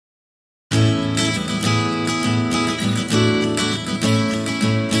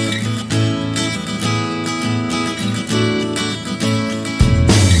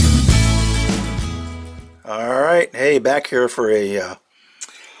Hey, back here for a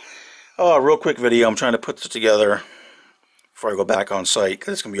real quick video. I'm trying to put this together before I go back on site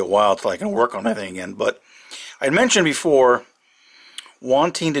because it's going to be a while until I can work on everything again. But I mentioned before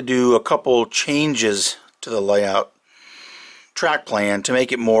wanting to do a couple changes to the layout track plan to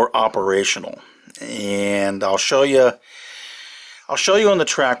make it more operational, and I'll show you on the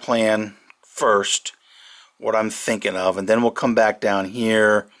track plan first what I'm thinking of, and then we'll come back down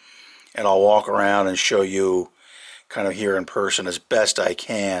here and I'll walk around and show you kind of here in person as best I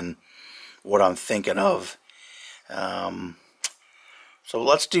can what I'm thinking of. So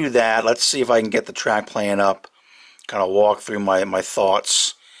let's do that. Let's see if I can get the track plan up, kind of walk through my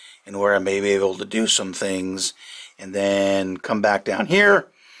thoughts and where I may be able to do some things, and then come back down here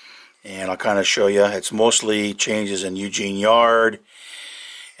and I'll kind of show you. It's mostly changes in Eugene Yard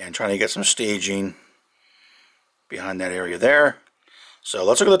and trying to get some staging behind that area there. So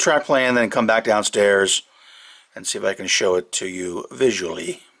let's look at the track plan, then come back downstairs and see if I can show it to you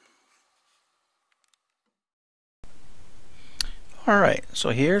visually. Alright, so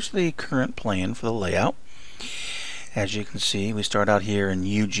here's the current plan for the layout. As you can see, we start out here in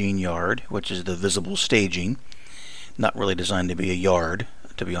Eugene Yard, which is the visible staging. Not really designed to be a yard,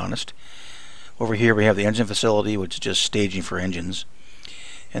 to be honest. Over here we have the engine facility, which is just staging for engines.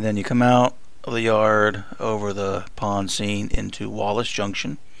 And then you come out of the yard over the pond scene into Wallace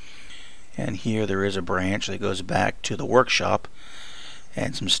Junction, and here there is a branch that goes back to the workshop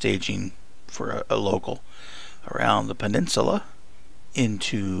and some staging for a local around the peninsula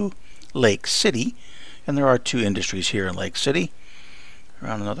into Lake City, and there are two industries here in Lake City.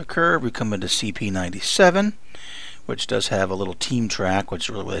 Around another curve we come into CP97, which does have a little team track, which is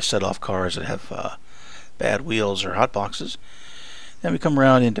really where they set off cars that have bad wheels or hot boxes. Then we come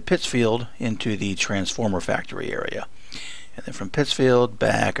around into Pittsfield into the transformer factory area. And then from Pittsfield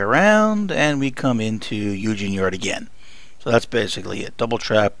back around and we come into Eugene Yard again. So that's basically a double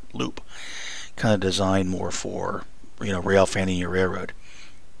trap loop. Kind of designed more for, rail fanning your railroad.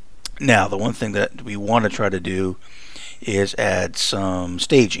 Now the one thing that we want to try to do is add some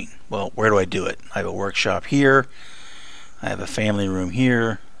staging. Well, where do I do it? I have a workshop here. I have a family room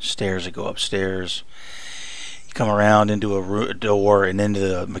here. Stairs that go upstairs. Come around into a door and into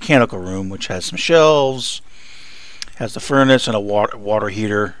the mechanical room, which has some shelves, has the furnace and a water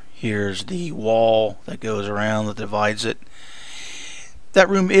heater. Here's the wall that goes around that divides it. That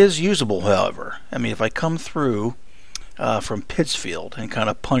room is usable, however. I mean, if I come through from Pittsfield and kind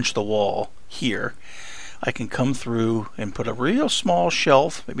of punch the wall here, I can come through and put a real small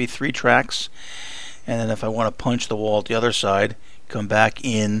shelf, maybe 3 tracks, and then if I want to punch the wall at the other side, come back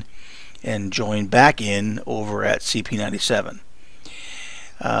in and join back in over at CP97.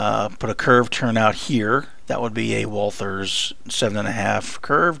 Put a curved turnout here. That would be a Walther's 7.5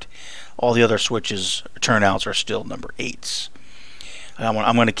 curved. All the other switches turnouts are still number 8s.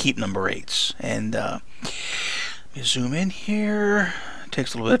 I'm going to keep number 8s. And let me zoom in here. It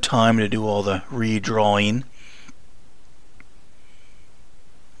takes a little bit of time to do all the redrawing.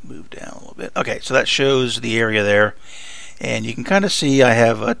 Move down a little bit. Okay, so that shows the area there. And you can kind of see I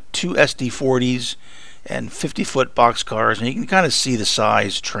have 2 SD40s and 50-foot box cars, and you can kind of see the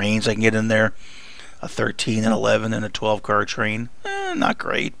size trains I can get in there. A 13 and 11 and a 12-car train. Not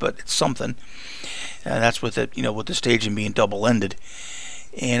great, but it's something. And that's with it, with the staging being double-ended.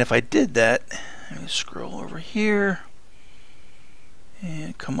 And if I did that, let me scroll over here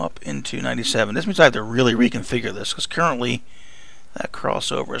and come up into 97. This means I have to really reconfigure this because currently that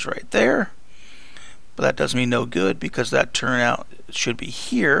crossover is right there. But that does me no good because that turnout should be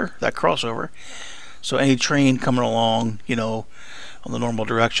here, that crossover. So any train coming along, on the normal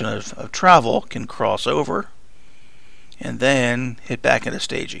direction of travel can cross over and then hit back into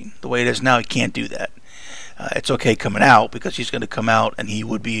staging. The way it is now, he can't do that. It's okay coming out because he's going to come out and he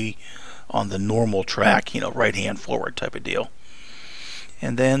would be on the normal track, right hand forward type of deal.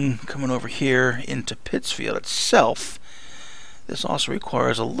 And then coming over here into Pittsfield itself, this also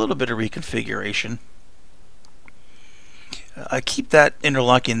requires a little bit of reconfiguration. I keep that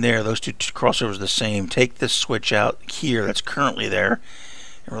interlocking there, those two crossovers the same. Take this switch out here that's currently there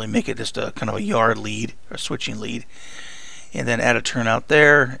and really make it just a kind of a yard lead or switching lead, and then add a turnout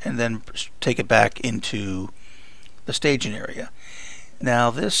there and then take it back into the staging area. Now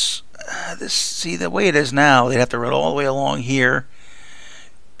this see, the way it is now, they'd have to run all the way along here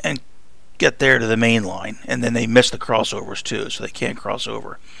and get there to the main line, and then they miss the crossovers too, so they can't cross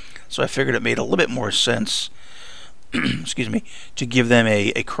over. So I figured it made a little bit more sense excuse me, to give them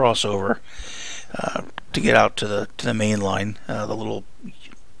a crossover to get out to the main line. The little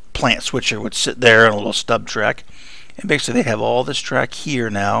plant switcher would sit there on a little stub track, and basically they have all this track here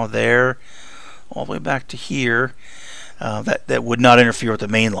now, there, all the way back to here, that would not interfere with the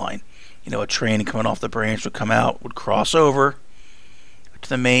main line. You know, a train coming off the branch would come out, would cross over to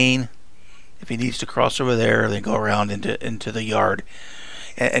the main. If he needs to cross over there, then go around into the yard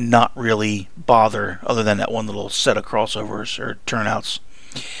and not really bother, other than that one little set of crossovers or turnouts.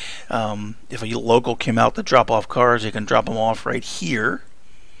 If a local came out to drop off cars, they can drop them off right here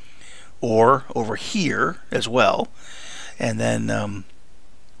or over here as well. And then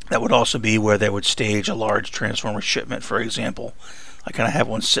that would also be where they would stage a large transformer shipment, for example. I kind of have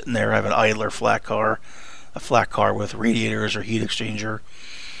one sitting there. I have an idler flat car, a flat car with radiators or heat exchanger.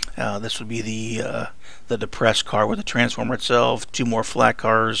 This would be the depressed car with the transformer itself, 2 more flat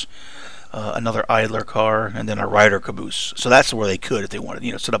cars, another idler car, and then a rider caboose. So that's where they could, if they wanted,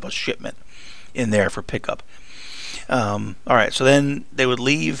 you know, set up a shipment in there for pickup. Alright, so then they would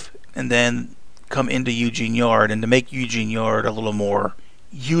leave and then come into Eugene Yard, and to make Eugene Yard a little more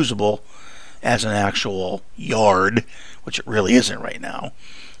usable as an actual yard, which it really isn't right now,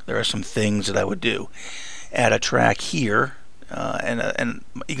 there are some things that I would do. Add a track here, and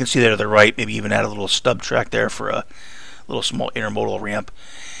you can see there to the right, maybe even add a little stub track there for a little small intermodal ramp.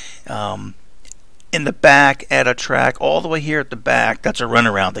 In the back, add a track all the way here at the back. That's a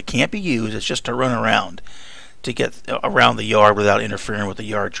runaround that can't be used. It's just to run around to get around the yard without interfering with the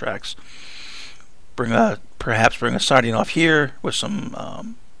yard tracks. Perhaps bring a siding off here with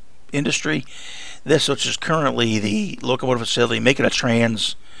some industry. This, which is currently the locomotive facility, make it a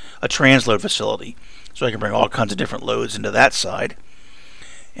transload facility, so I can bring all kinds of different loads into that side.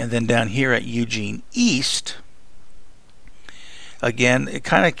 And then down here at Eugene East, again,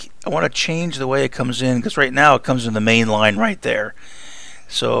 I want to change the way it comes in, because right now it comes in the main line right there.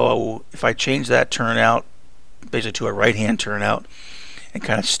 So if I change that turnout basically to a right-hand turnout and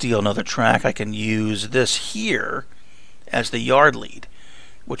kind of steal another track, I can use this here as the yard lead,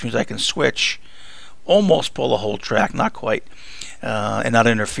 which means I can switch, almost pull the whole track, not quite, and not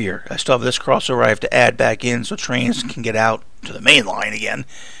interfere. I still have this crossover I have to add back in so trains can get out to the main line again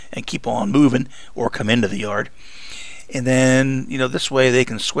and keep on moving or come into the yard. And then, you know, this way they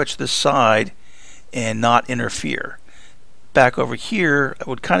can switch this side and not interfere. Back over here, I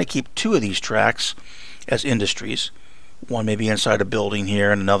would kind of keep 2 of these tracks as industries. One maybe inside a building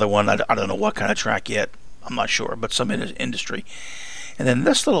here, and another one, I don't know what kind of track yet, I'm not sure, but some industry. And then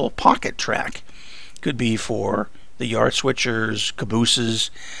this little pocket track could be for the yard switchers,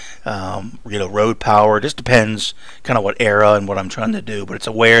 cabooses, you know, road power. It just depends kind of what era and what I'm trying to do, but it's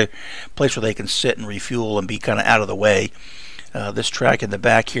a place where they can sit and refuel and be kind of out of the way. This track in the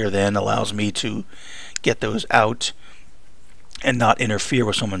back here then allows me to get those out and not interfere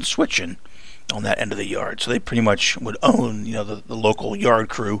with someone switching on that end of the yard. So they pretty much would own, you know, the local yard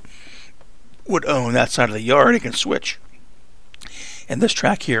crew would own that side of the yard and can switch. And this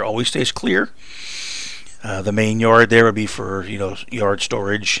track here always stays clear. The main yard there would be for, you know, yard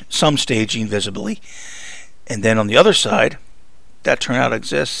storage, some staging visibly. And then on the other side, that turnout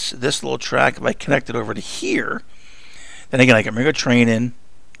exists. This little track, if I connect it over to here, then again I can bring a train in,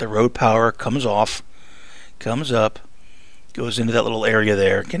 the road power comes off, comes up, goes into that little area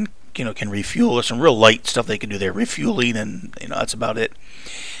there, can refuel. There's some real light stuff they can do there, refueling, and you know, that's about it.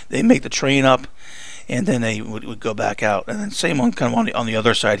 They make the train up, and then they would go back out. And then same on kind of on the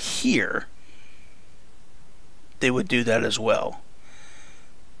other side here, they would do that as well.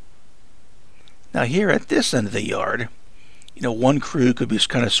 Now here at this end of the yard, you know, one crew could be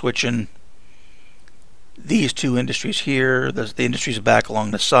kind of switching these 2 industries here. The industries back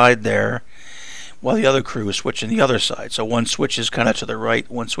along the side there, while the other crew is switching the other side. So one switches kind of to the right,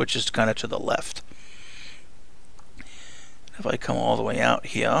 one switches kind of to the left. If I come all the way out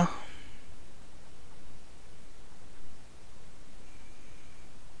here,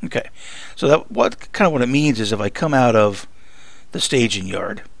 okay, so that what it means is if I come out of the staging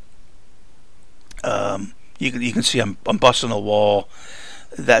yard, you can see I'm busting a wall.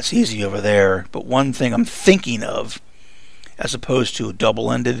 That's easy over there. But one thing I'm thinking of, as opposed to a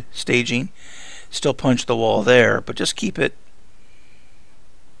double-ended staging, still punch the wall there, but just keep it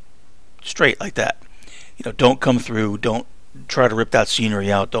straight like that. You know, don't come through. Don't try to rip that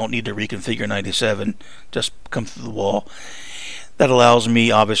scenery out. Don't need to reconfigure 97. Just come through the wall. That allows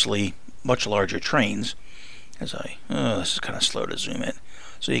me, obviously, much larger trains. As this is kind of slow to zoom in.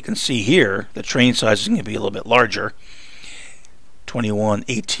 So you can see here, the train size is going to be a little bit larger. 21,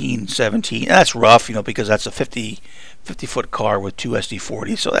 18, 17. And that's rough, you know, because that's a 50-foot car with 2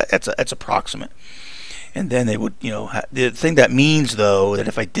 SD40s. So that's approximate. And then they would, you know, the thing that means, though, that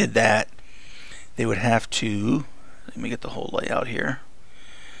if I did that, they would have to, let me get the whole layout here.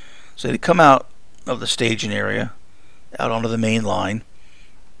 So they'd come out of the staging area, out onto the main line.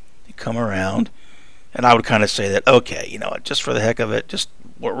 They come around, And I would kind of say that, okay, you know, just for the heck of it, just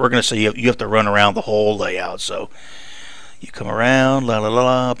we're going to say you have to run around the whole layout. So you come around, la la la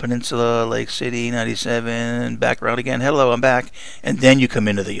la, Peninsula, Lake City, 97, back around again, hello, I'm back. And then you come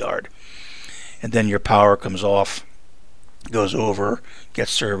into the yard. And then your power comes off, goes over,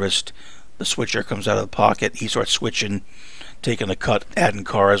 gets serviced. The switcher comes out of the pocket. He starts switching, taking a cut, adding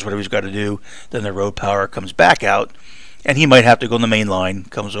cars, whatever he's got to do. Then the road power comes back out. And he might have to go on the main line,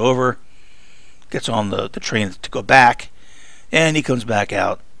 comes over, gets on the train to go back, and he comes back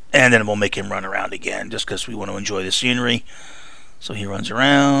out, and then we'll make him run around again just because we want to enjoy the scenery. So he runs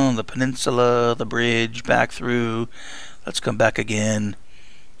around the peninsula, the bridge, back through. Let's come back again,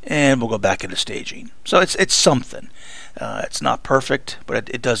 and we'll go back into staging. So it's something. It's not perfect, but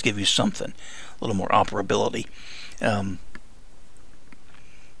it does give you something, a little more operability.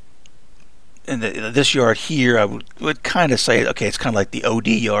 And this yard here, I would kind of say, okay, it's kind of like the OD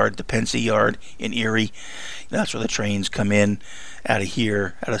yard, the Pensy yard in Erie. That's where the trains come in out of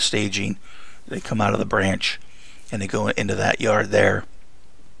here, out of staging. They come out of the branch, and they go into that yard there.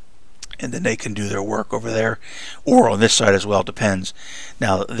 And then they can do their work over there, or on this side as well, depends.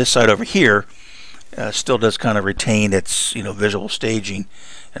 Now, this side over here still does kind of retain its, you know, visual staging,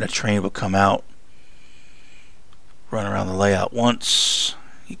 and a train will come out, run around the layout once.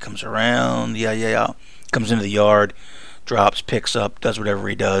 He comes around, comes into the yard, drops, picks up, does whatever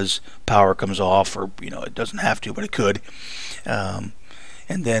he does. Power comes off, or, you know, it doesn't have to, but it could. And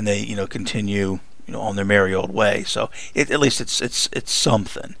then they, you know, continue, you know, on their merry old way. So at least it's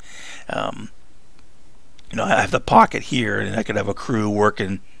something. You know, I have the pocket here, and I could have a crew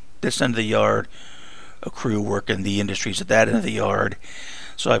working this end of the yard, a crew working the industries at that end of the yard.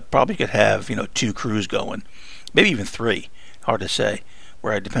 So I probably could have, you know, 2 crews going, maybe even 3. Hard to say.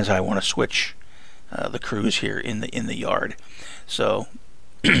 Where it depends how I want to switch the crews here in the yard. So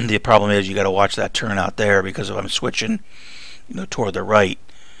the problem is you got to watch that turn out there, because if I'm switching, you know, toward the right,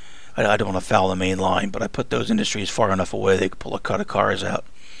 I don't want to foul the main line. But I put those industries far enough away they could pull a cut of cars out,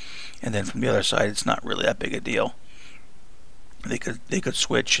 and then from the other side, it's not really that big a deal. They could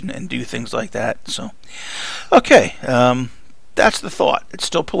switch and do things like that. So okay, that's the thought. It's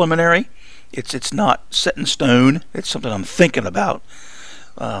still preliminary. It's not set in stone. It's something I'm thinking about.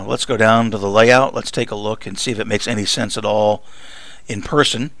 Let's go down to the layout. Let's take a look and see if it makes any sense at all in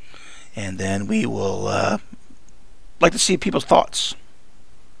person, and then we will like to see people's thoughts.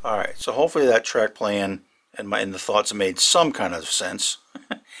 All right, so hopefully that track plan and the thoughts made some kind of sense.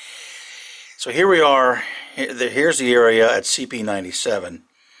 So here we are. Here's the area at CP97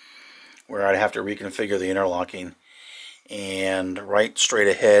 where I'd have to reconfigure the interlocking, and right straight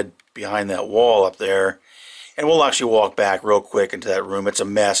ahead behind that wall up there. And we'll actually walk back real quick into that room. It's a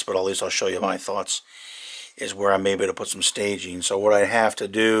mess, but at least I'll show you my thoughts, is where I'm able to put some staging. So what I have to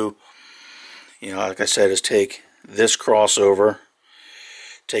do, you know, like I said, is take this crossover,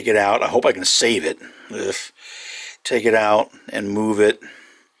 take it out. I hope I can save it. Take it out and move it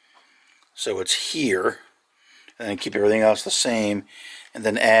so it's here, and then keep everything else the same, and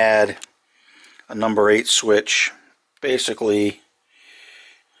then add a number 8 switch basically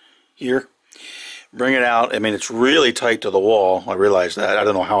here. Bring it out. I mean, it's really tight to the wall. I realize that. I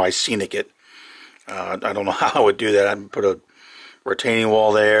don't know how I scenic it. I don't know how I would do that. I'd put a retaining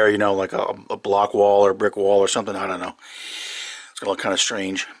wall there, you know, like a block wall or brick wall or something. I don't know. It's going to look kind of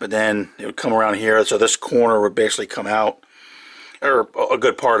strange. But then it would come around here. So this corner would basically come out, or a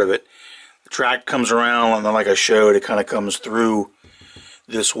good part of it. The track comes around, and then like I showed, it kind of comes through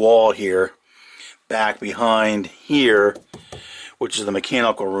this wall here, back behind here, which is the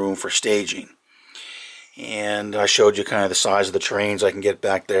mechanical room for staging. And I showed you kind of the size of the trains I can get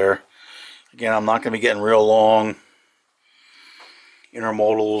back there. Again, I'm not going to be getting real long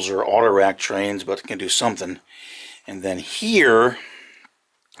intermodals or auto rack trains, but I can do something. And then here,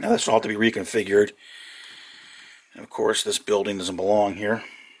 now this will have to be reconfigured. And of course, this building doesn't belong here.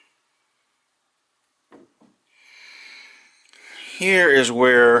 Here is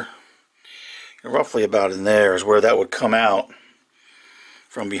where, roughly about in there, is where that would come out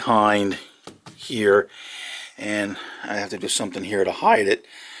from behind here, and I have to do something here to hide it.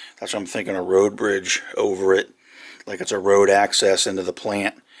 That's what I'm thinking, a road bridge over it, like it's a road access into the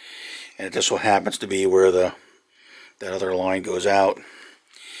plant. And it just so happens to be where that other line goes out.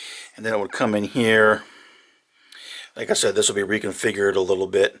 And then it would come in here. Like I said, this will be reconfigured a little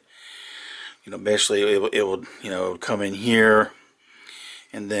bit. You know, basically it would, you know, come in here,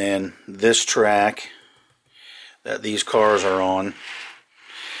 and then this track that these cars are on,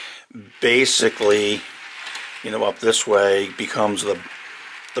 basically, you know, up this way becomes the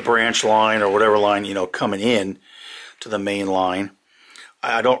branch line or whatever line, you know, coming in to the main line.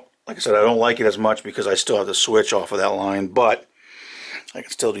 I don't like I said, I don't like it as much because I still have to switch off of that line, but I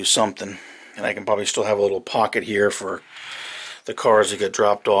can still do something. And I can probably still have a little pocket here for the cars that get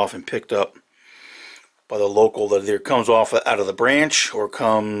dropped off and picked up by the local that either comes off out of the branch or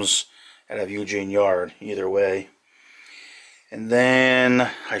comes out of Eugene Yard, either way. And then one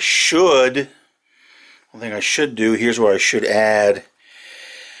thing I should do, here's where I should add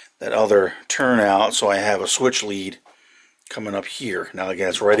that other turnout, so I have a switch lead coming up here. Now again,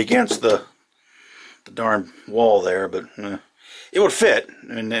 it's right against the darn wall there, but it would fit.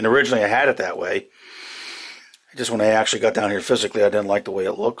 And originally I had it that way. Just when I actually got down here physically, I didn't like the way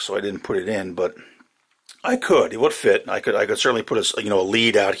it looked, so I didn't put it in. But I could. It would fit. I could certainly put a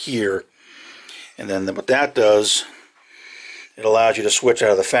lead out here, and then what that does, it allows you to switch out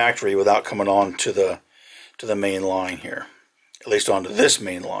of the factory without coming on to the main line here. At least onto this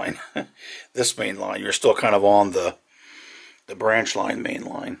main line. This main line. You're still kind of on the branch line main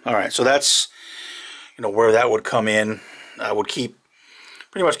line. All right, so that's where that would come in. I would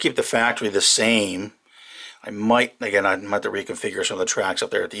pretty much keep the factory the same. I might have to reconfigure some of the tracks up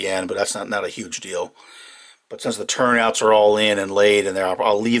there at the end, but that's not a huge deal. But since the turnouts are all in and laid in there,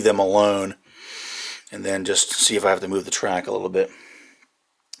 I'll leave them alone, and then just see if I have to move the track a little bit.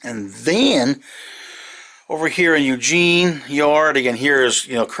 And then over here in Eugene Yard, again, here is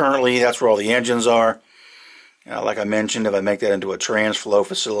currently that's where all the engines are. Like I mentioned, if I make that into a transflow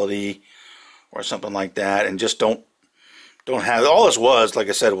facility or something like that, and just don't have, all this was, like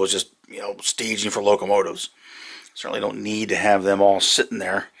I said, was just staging for locomotives. Certainly don't need to have them all sitting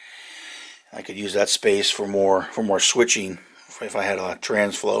there. I could use that space for more switching if I had a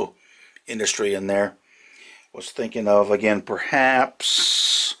transflow industry in there. Was thinking of, again,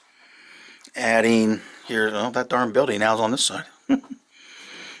 perhaps adding here. Oh, that darn building now is on this side.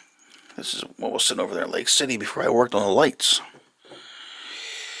 This is what was sitting over there in Lake City before I worked on the lights.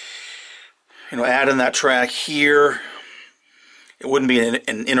 Adding that track here. It wouldn't be an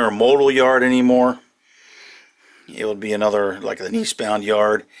intermodal yard anymore. It would be another, like an eastbound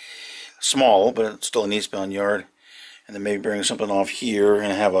yard. Small, but it's still an eastbound yard. And then maybe bring something off here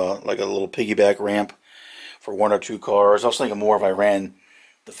and have a little piggyback ramp for 1 or 2 cars. I was thinking more if I ran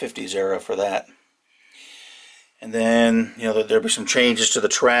the 50s era for that. And then, there'd be some changes to the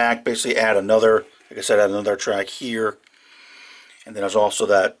track. Basically add another, like I said, add another track here. And then there's also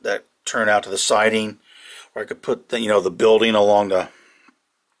that turnout to the siding, where I could put the building along the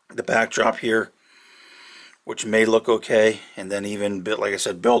backdrop here, which may look okay, and then even like I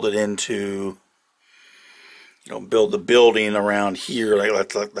said, build it into build the building around here,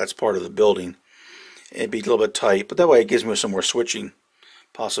 like that's part of the building. It'd be a little bit tight, but that way it gives me some more switching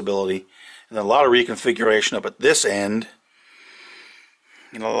possibility, and then a lot of reconfiguration up at this end.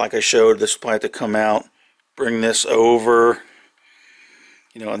 Like I showed, this will probably have to come out, bring this over,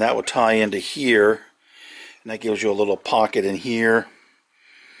 and that would tie into here. And that gives you a little pocket in here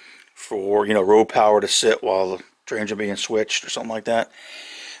for, row power to sit while the trains are being switched or something like that.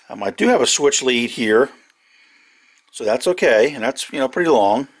 I do have a switch lead here, so that's okay, and that's, pretty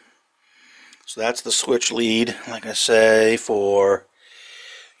long. So that's the switch lead, like I say, for,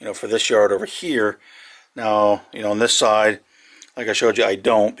 for this yard over here. Now, on this side, like I showed you, I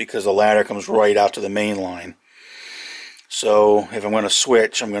don't, because the ladder comes right out to the main line. So if I'm going to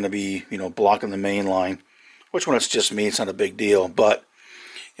switch, I'm going to be, blocking the main line. Which when it's just me, it's not a big deal. But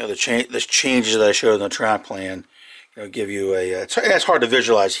the changes that I showed in the track plan, give you it's hard to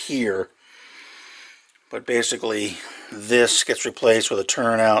visualize here. But basically, this gets replaced with a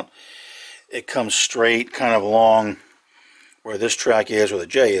turnout. It comes straight, kind of along where this track is, where the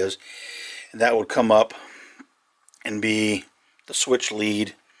J is, and that would come up and be the switch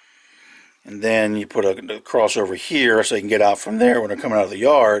lead. And then you put a crossover here, so you can get out from there when they're coming out of the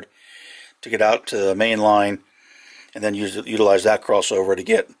yard, to get out to the main line, and then utilize that crossover to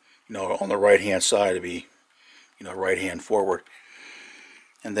get, on the right-hand side to be, right-hand forward.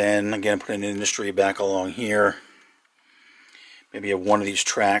 And then, again, put an industry back along here. Maybe have one of these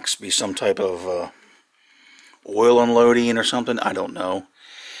tracks be some type of oil unloading or something. I don't know.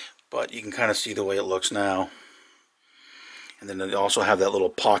 But you can kind of see the way it looks now. And then they also have that little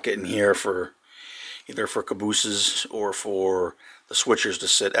pocket in here for either for cabooses or for the switchers to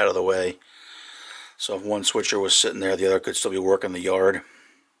sit out of the way. So if one switcher was sitting there, the other could still be working the yard.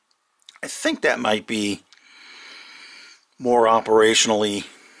 I think that might be more operationally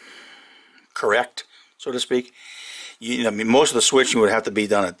correct, so to speak. I mean, most of the switching would have to be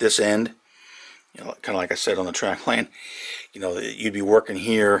done at this end. Kind of like I said on the track plan. You'd be working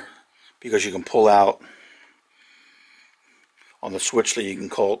here because you can pull out on the switch lead. You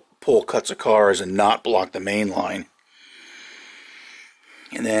can pull cuts of cars and not block the main line.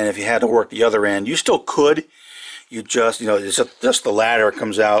 And then if you had to work the other end, you still could. You just, it's just the ladder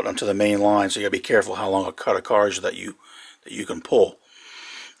comes out onto the main line, so you gotta be careful how long a cut of cars that you can pull.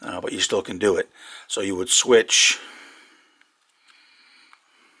 But you still can do it. So you would switch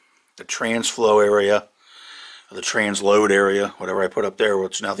the transflow area, or the transload area, whatever I put up there,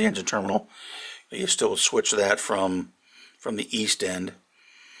 which is now the engine terminal. You still would switch that from the east end.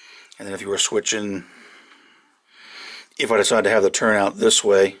 And then if you were switching, if I decided to have the turnout this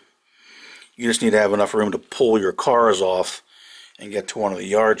way, you just need to have enough room to pull your cars off and get to one of the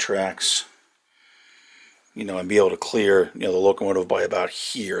yard tracks, and be able to clear, the locomotive by about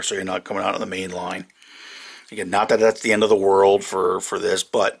here, so you're not coming out on the main line. Again, not that that's the end of the world for this,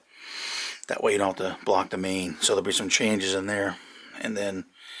 but that way you don't have to block the main. So there'll be some changes in there, and then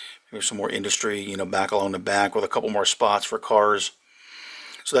maybe some more industry, back along the back with a couple more spots for cars.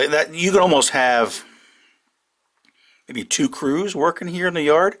 So that you can almost have maybe 2 crews working here in the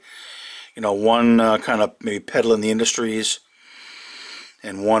yard. One kind of maybe peddling the industries,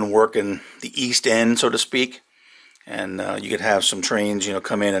 and one working the east end, so to speak. And you could have some trains,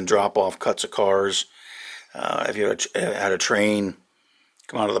 come in and drop off cuts of cars. If you had a train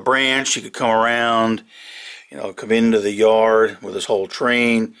come out of the branch, you could come around, come into the yard with this whole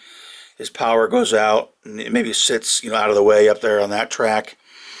train. His power goes out, and it maybe sits, out of the way up there on that track.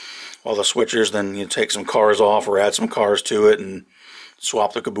 While the switchers then take some cars off or add some cars to it and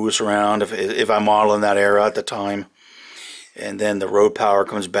swap the caboose around if I'm modeling that era at the time. And then the road power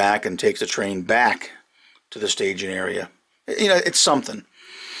comes back and takes the train back to the staging area. It's something.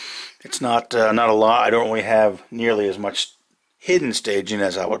 It's not a lot. I don't really have nearly as much hidden staging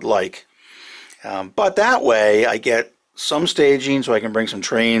as I would like. But that way I get some staging, so I can bring some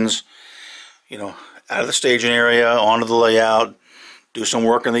trains, out of the staging area onto the layout, do some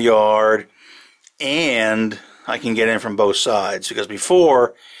work in the yard, and I can get in from both sides. Because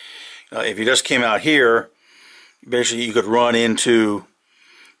before, if you just came out here, basically you could run into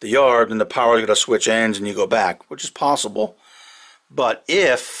the yard and the power is going to switch ends and you go back, which is possible. But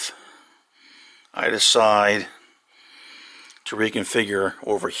if I decide to reconfigure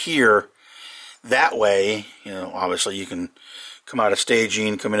over here, that way, obviously you can come out of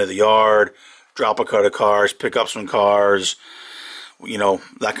staging, come into the yard, drop a cut of cars, pick up some cars,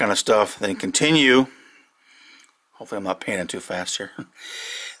 that kind of stuff, then continue. Hopefully I'm not panning too fast here.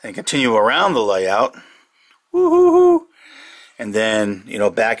 And continue around the layout. Woo-hoo-hoo. And then,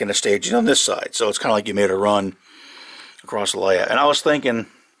 back into staging on this side. So it's kind of like you made a run across the layout. And I was thinking,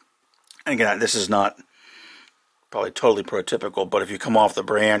 and again, this is not probably totally prototypical, but if you come off the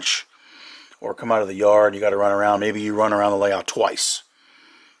branch or come out of the yard, you got to run around. Maybe you run around the layout twice.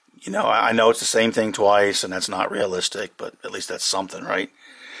 I know it's the same thing twice, and that's not realistic, but at least that's something, right?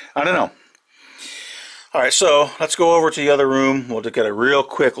 I don't know. All right, so let's go over to the other room. We'll just get a real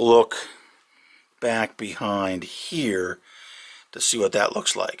quick look back behind here to see what that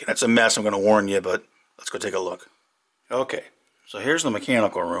looks like. And it's a mess, I'm going to warn you, but let's go take a look. Okay, so here's the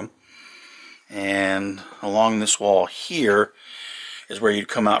mechanical room. And along this wall here is where you'd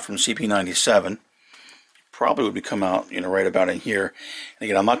come out from CP97. Probably would be come out, right about in here. And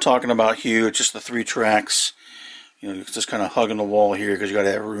again, I'm not talking about huge, just the 3 tracks. Just kind of hugging the wall here because you got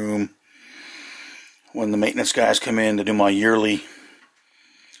to have room when the maintenance guys come in to do my yearly,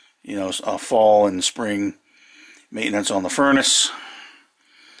 fall and spring maintenance on the furnace.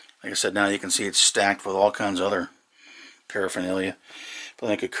 Like I said, now you can see it's stacked with all kinds of other paraphernalia. But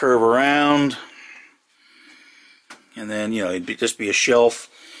then I could curve around, and then it'd just be a shelf.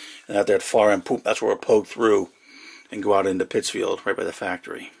 And out there at the far end, that's where we'll poke through and go out into Pittsfield, right by the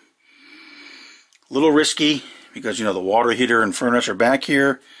factory. A little risky because, the water heater and furnace are back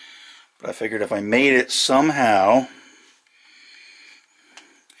here. But I figured if I made it somehow,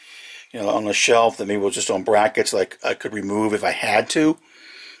 on the shelf, that maybe it was just on brackets like I could remove if I had to.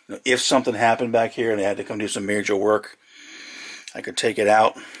 If something happened back here and they had to come do some major work, I could take it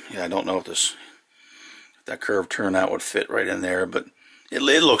out. I don't know if that curved turnout would fit right in there, but it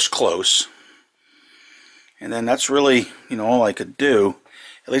looks close. And then that's really, all I could do.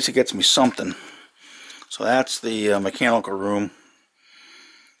 At least it gets me something. So that's the mechanical room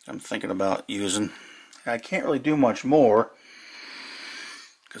I'm thinking about using. I can't really do much more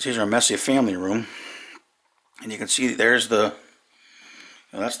because here's our messy family room. And you can see there's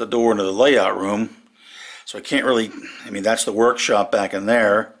that's the door into the layout room. So I can't really, that's the workshop back in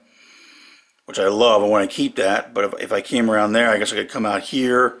there, which I love. I want to keep that. But if I came around there, I guess I could come out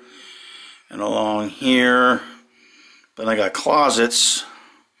here and along here. Then I got closets.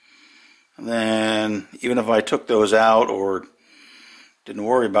 And then even if I took those out or didn't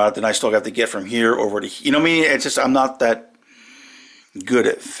worry about it, then I still got to get from here over to, it's just, I'm not that good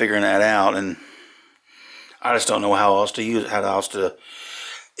at figuring that out, and I just don't know how else to use it, how else to.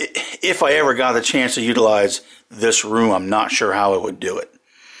 If I ever got the chance to utilize this room, I'm not sure how I would do it.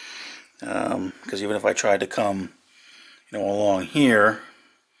 Because even if I tried to come, along here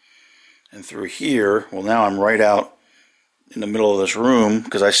and through here, well, now I'm right out in the middle of this room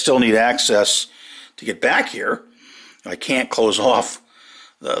because I still need access to get back here. I can't close off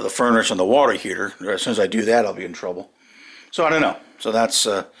the furnace and the water heater. As soon as I do that, I'll be in trouble. So I don't know. So that's,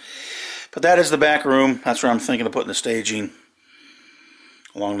 but that is the back room. That's where I'm thinking of putting the staging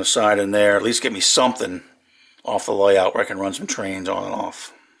along the side in there. At least get me something off the layout where I can run some trains on and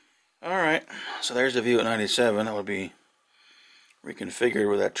off. Alright, so there's the view at 97. That would be reconfigured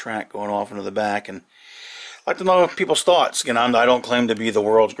with that track going off into the back. And I'd like to know people's thoughts. Again, I don't claim to be the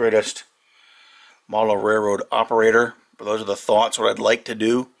world's greatest model railroad operator, but those are the thoughts, what I'd like to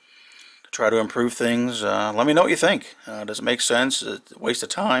do to try to improve things. Let me know what you think. Does it make sense? Is it a waste of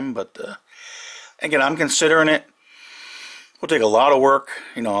time? But again, I'm considering it. Will take a lot of work.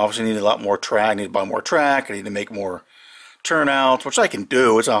 Obviously need a lot more track. I need to buy more track. I need to make more turnouts, which I can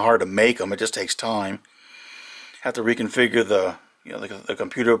do. It's not hard to make them. It just takes time. Have to reconfigure the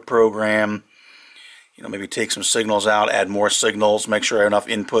computer program. Maybe take some signals out, add more signals, make sure I have enough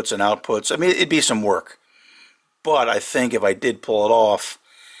inputs and outputs. I mean, it'd be some work. But I think if I did pull it off,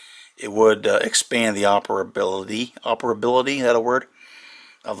 it would expand the operability, is that a word,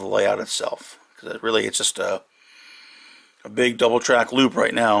 of the layout itself. Because it's just a big double track loop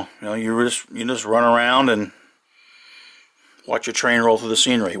right now. You just run around and watch your train roll through the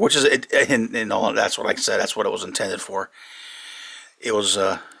scenery, which is and all that's what I said. That's what it was intended for. It was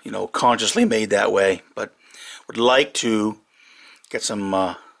consciously made that way, but would like to get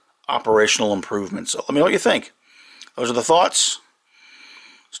some operational improvements. So let me know what you think. Those are the thoughts.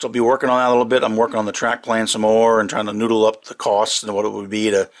 Still be working on that a little bit. I'm working on the track plan some more and trying to noodle up the costs and what it would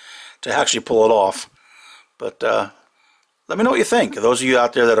be to actually pull it off. But let me know what you think. Those of you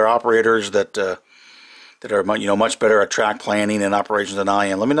out there that are operators that are much better at track planning and operations than I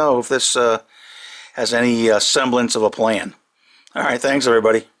am, let me know if this has any semblance of a plan. All right, thanks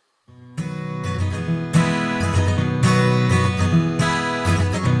everybody.